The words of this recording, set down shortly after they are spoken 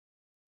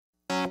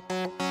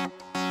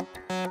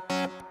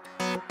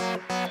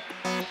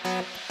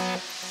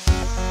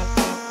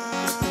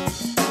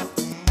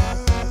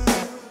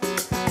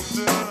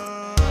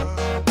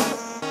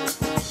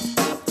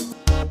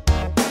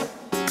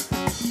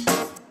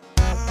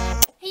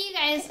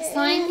So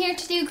I'm here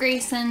to do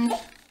Grayson's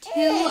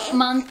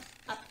 2-month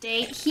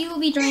update. He will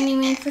be joining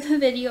me for the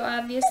video,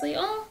 obviously.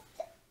 Oh,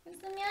 where's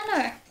the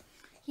matter?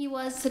 He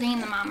was sitting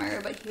in the mama room,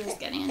 but he was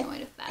getting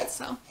annoyed with that,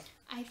 so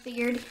I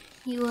figured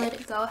he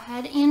would go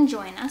ahead and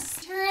join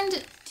us.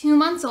 Turned 2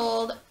 months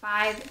old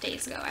 5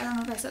 days ago. I don't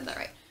know if I said that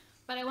right.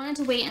 But I wanted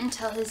to wait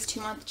until his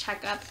 2-month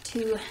checkup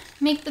to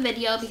make the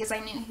video because I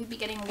knew he'd be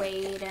getting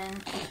weighed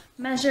and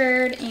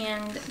measured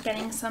and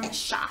getting some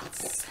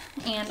shots.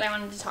 And I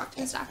wanted to talk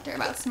to his doctor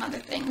about some other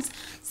things.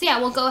 So yeah,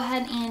 we'll go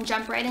ahead and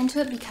jump right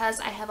into it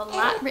because I have a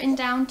lot written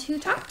down to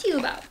talk to you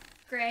about.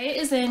 Gray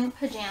is in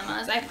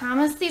pajamas. I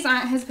promise these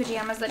aren't his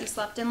pajamas that he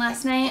slept in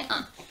last night.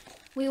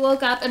 We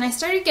woke up and I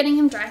started getting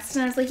him dressed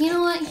and I was like, you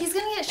know what, he's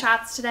gonna get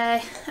shots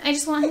today. I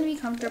just want him to be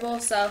comfortable,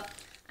 so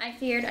I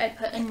figured I'd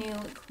put a new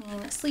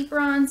clean sleeper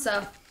on,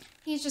 so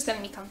he's just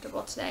going to be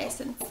comfortable today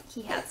since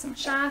he had some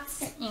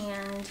shots,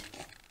 and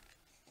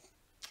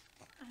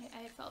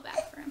I felt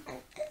bad for him.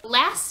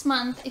 Last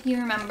month, if you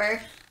remember,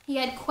 he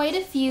had quite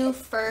a few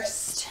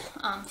first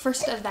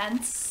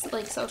events,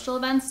 like social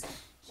events.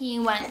 He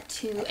went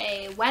to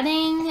a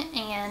wedding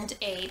and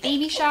a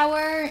baby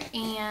shower,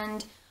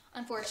 and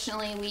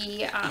unfortunately,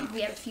 we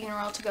had a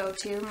funeral to go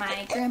to.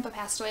 My grandpa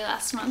passed away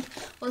last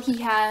month. Well,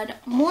 he had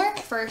more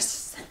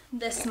firsts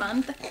this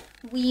month.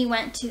 We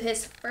went to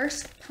his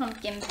first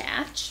pumpkin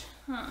patch.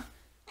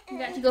 We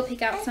got to go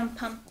pick out some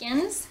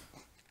pumpkins.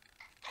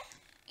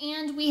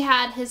 And we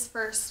had his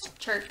first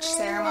church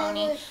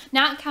ceremony.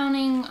 Not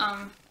counting,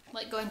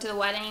 like going to the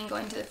wedding,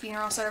 going to the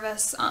funeral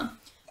service.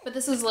 But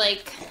this was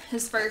like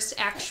his first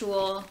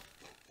actual,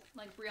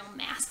 like, real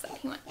mass that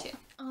he went to.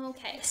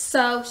 Okay,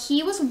 so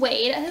he was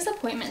weighed at his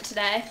appointment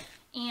today,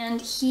 and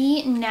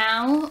he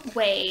now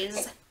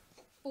weighs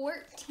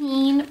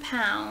 14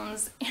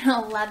 pounds and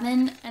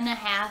 11 and a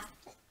half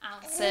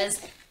ounces,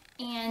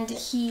 and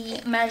he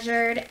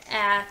measured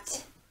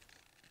at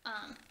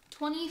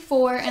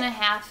 24 and a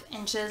half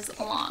inches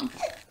long,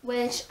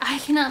 which I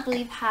cannot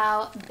believe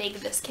how big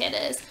this kid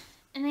is.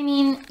 And I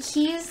mean,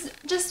 he's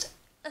just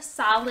a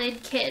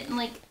solid kid.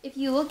 Like, if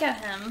you look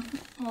at him,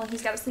 well,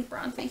 he's got a sleeper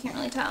on, so you can't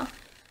really tell.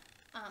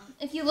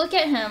 If you look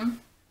at him,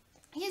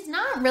 he's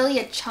not really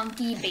a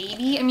chunky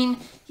baby. I mean,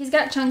 he's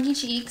got chunky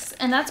cheeks,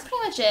 and that's pretty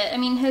much it. I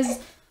mean, his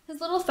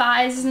little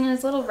thighs and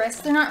his little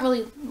wrists, they're not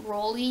really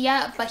rolly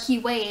yet, but he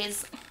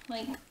weighs,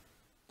 like,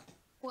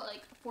 what,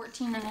 like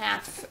 14 and a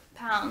half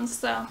pounds,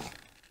 so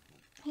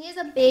he is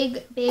a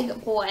big,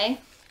 big boy.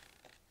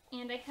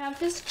 And I have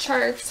his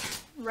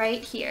charts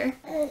right here.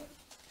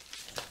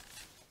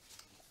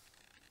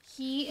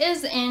 He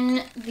is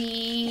in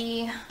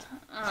the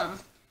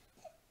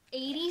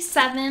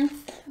 87th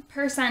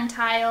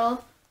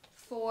percentile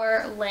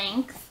for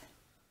length,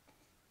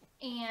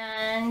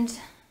 and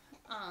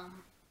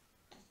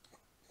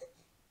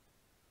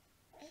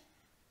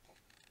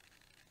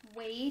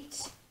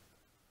weight,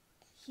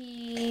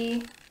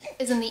 he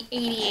is in the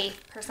 88th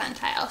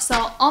percentile,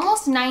 so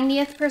almost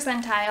 90th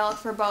percentile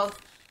for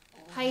both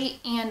height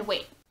and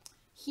weight.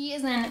 He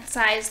is in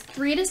size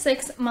 3 to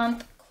 6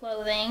 month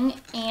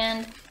clothing,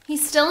 and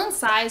he's still in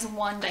size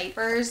 1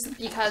 diapers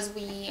because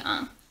we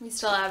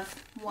still have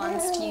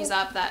ones to use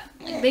up that,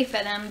 like, they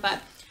fit him,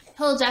 but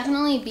he'll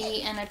definitely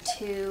be in a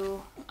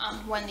 2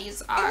 when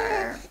these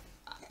are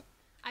up.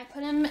 I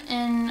put him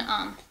in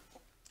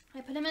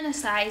a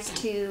size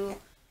 2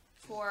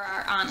 for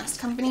our Honest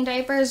Company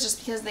diapers just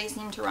because they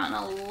seem to run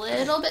a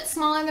little bit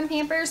smaller than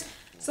Pampers.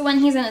 So when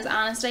he's in his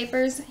Honest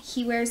diapers,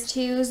 he wears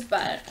 2s,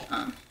 but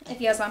if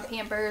he has on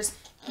Pampers,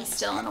 he's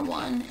still in a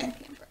 1 in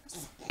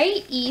Pampers.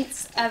 He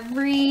eats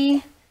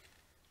every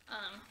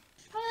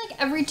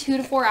 2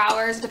 to 4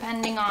 hours,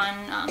 depending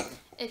on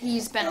if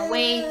he's been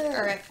awake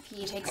or if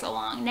he takes a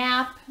long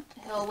nap.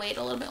 He'll wait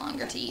a little bit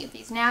longer to eat if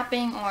he's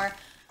napping, or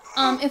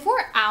if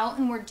we're out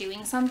and we're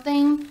doing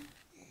something,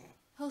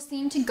 he'll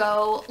seem to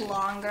go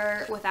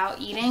longer without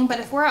eating. But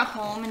if we're at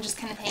home and just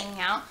kind of hanging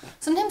out,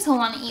 sometimes he'll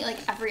want to eat like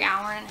every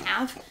hour and a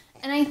half.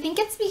 And I think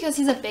it's because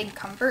he's a big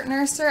comfort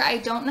nurser. I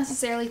don't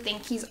necessarily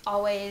think he's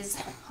always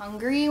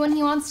hungry when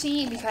he wants to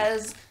eat,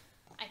 because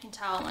I can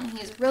tell when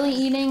he's really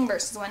eating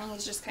versus when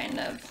he's just kind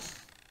of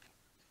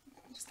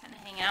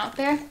hanging out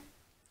there.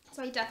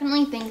 So I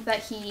definitely think that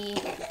he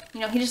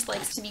just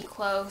likes to be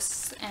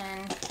close,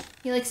 and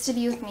he likes to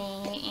be with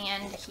me,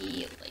 and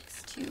he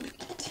likes to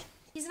eat.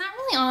 He's not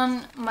really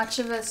on much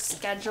of a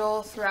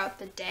schedule throughout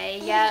the day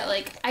yet.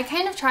 Like, I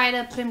kind of try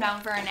to put him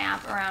down for a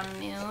nap around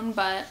noon,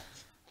 but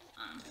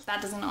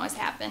that doesn't always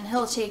happen.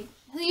 He'll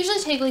usually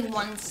take like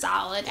 1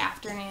 solid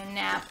afternoon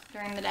nap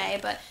during the day,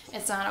 but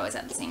it's not always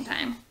at the same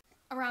time.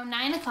 Around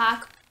 9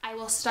 o'clock, I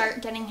will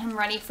start getting him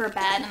ready for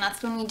bed, and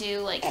that's when we do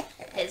like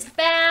his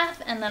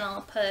bath, and then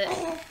I'll put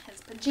his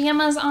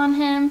pajamas on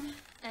him,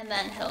 and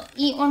then he'll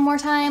eat one more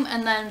time,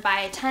 and then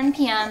by 10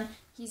 p.m.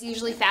 he's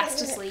usually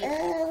fast asleep.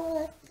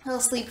 He'll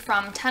sleep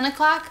from 10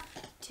 o'clock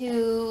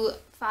to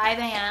 5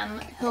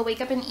 a.m. He'll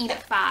wake up and eat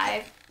at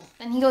 5.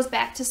 Then he goes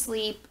back to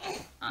sleep.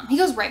 He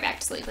goes right back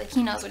to sleep. Like,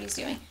 he knows what he's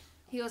doing.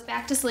 He goes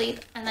back to sleep,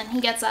 and then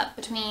he gets up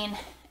between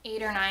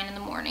 8 or 9 in the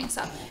morning.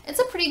 So it's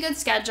a pretty good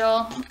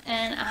schedule,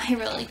 and I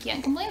really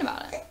can't complain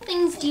about it.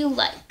 Things do you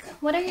like?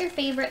 What are your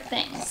favorite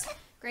things?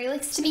 Gray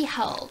likes to be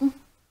held.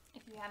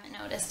 If you haven't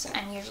noticed,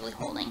 I'm usually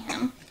holding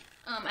him.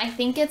 I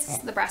think it's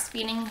the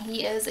breastfeeding.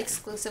 He is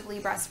exclusively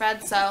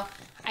breastfed, so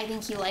I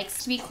think he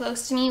likes to be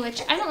close to me,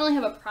 which I don't really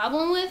have a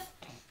problem with,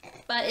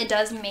 but it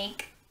does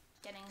make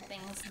getting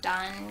things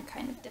done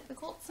kind of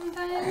difficult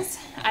sometimes.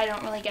 I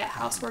don't really get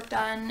housework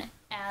done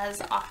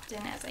as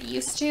often as I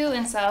used to,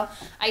 and so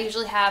I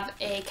usually have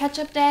a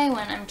catch-up day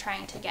when I'm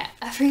trying to get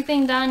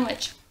everything done,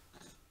 which,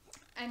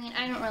 I mean,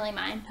 I don't really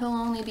mind. He'll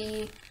only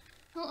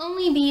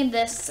be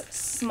this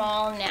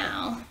small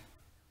now.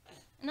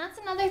 And that's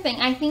another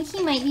thing. I think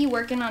he might be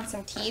working on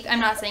some teeth. I'm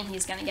not saying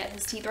he's going to get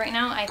his teeth right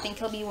now. I think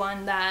he'll be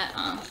one that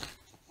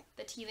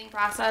the teething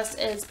process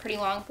is pretty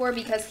long for,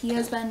 because he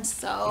has been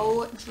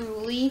so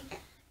drooly,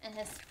 and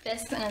his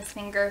fists and his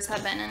fingers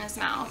have been in his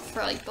mouth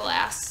for like the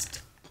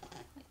last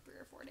 3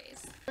 or 4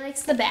 days. He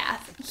likes the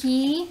bath.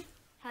 He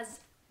has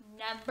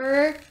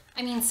never,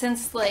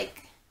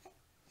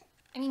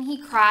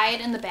 he cried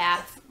in the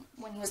bath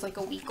when he was like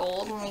a week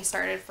old, when we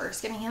started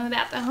first giving him a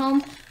bath at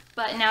home.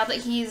 But now that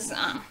he's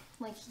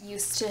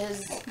used to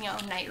his,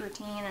 night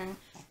routine and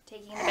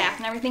taking the bath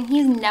and everything,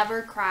 he's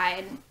never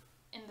cried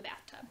in the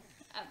bathtub,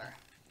 ever.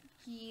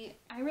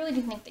 I really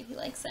do think that he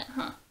likes it,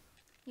 huh?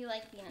 You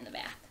like being in the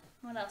bath.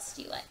 What else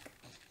do you like?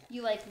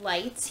 You like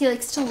lights. He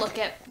likes to look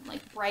at,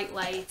 like, bright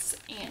lights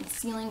and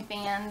ceiling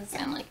fans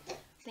and, like,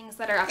 things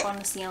that are up on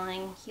the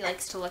ceiling. He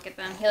likes to look at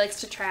them. He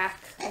likes to track,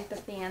 like, the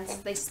fans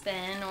as they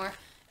spin, or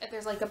if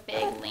there's, like, a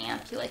big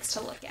lamp, he likes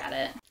to look at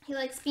it. He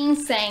likes being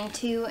sang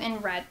to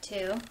and read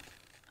to.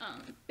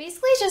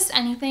 Basically just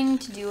anything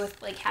to do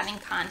with, like, having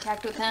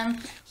contact with him.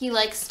 He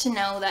likes to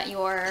know that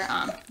you're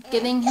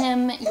giving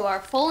him your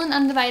full and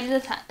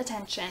undivided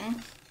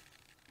attention.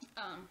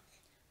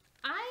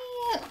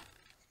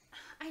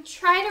 I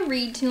try to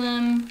read to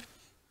him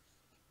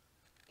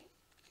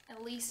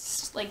at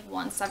least, like,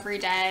 once every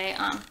day.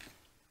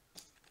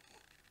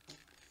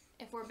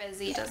 If we're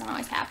busy, it doesn't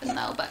always happen,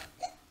 though, but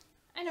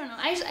I don't know.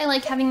 I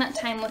like having that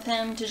time with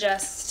him to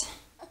just,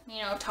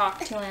 talk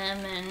to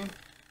him and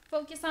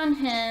focus on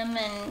him,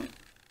 and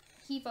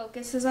he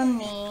focuses on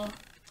me.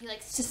 He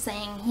likes to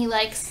sing. He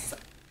likes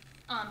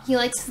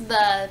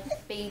the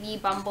baby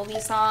bumblebee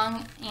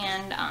song,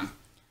 and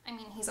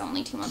he's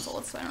only 2 months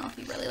old, so I don't know if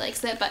he really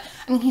likes it, but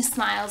he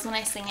smiles when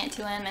I sing it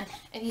to him, and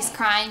if he's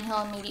crying,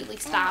 he'll immediately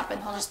stop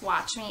and he'll just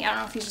watch me. I don't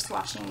know if he's just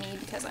watching me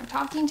because I'm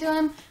talking to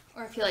him,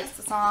 or if he likes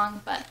the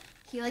song, but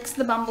he likes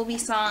the bumblebee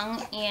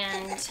song,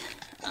 and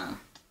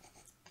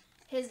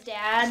his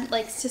dad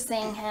likes to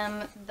sing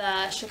him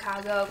the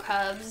Chicago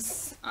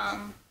Cubs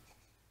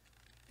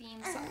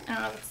theme song. I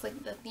don't know if it's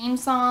like the theme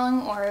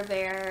song or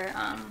their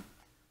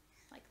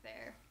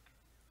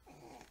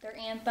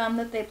anthem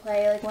that they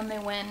play, like, when they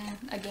win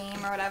a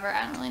game or whatever.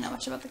 I don't really know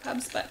much about the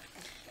Cubs, but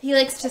he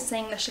likes to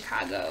sing the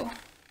Chicago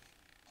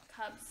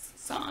Cubs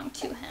song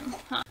to him.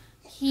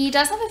 He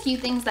does have a few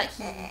things that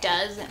he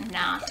does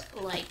not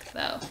like,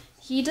 though.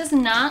 He does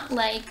not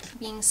like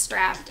being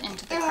strapped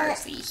into the car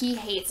seat. He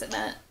hates it.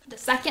 The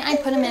second I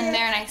put him in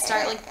there and I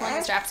start, like, pulling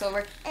the straps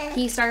over,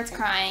 he starts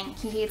crying.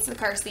 He hates the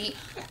car seat.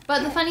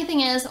 But the funny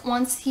thing is,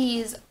 once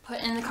he's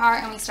put in the car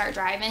and we start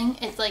driving,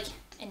 it's like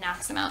it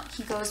knocks him out.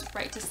 He goes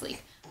right to sleep.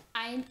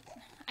 I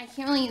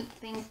can't really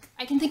think,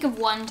 I can think of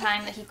one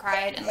time that he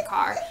cried in the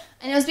car,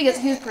 and it was because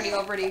he was pretty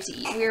overdue to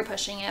eat. We were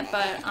pushing it,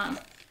 but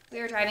we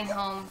were driving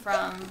home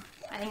from,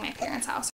 I think, my parents' house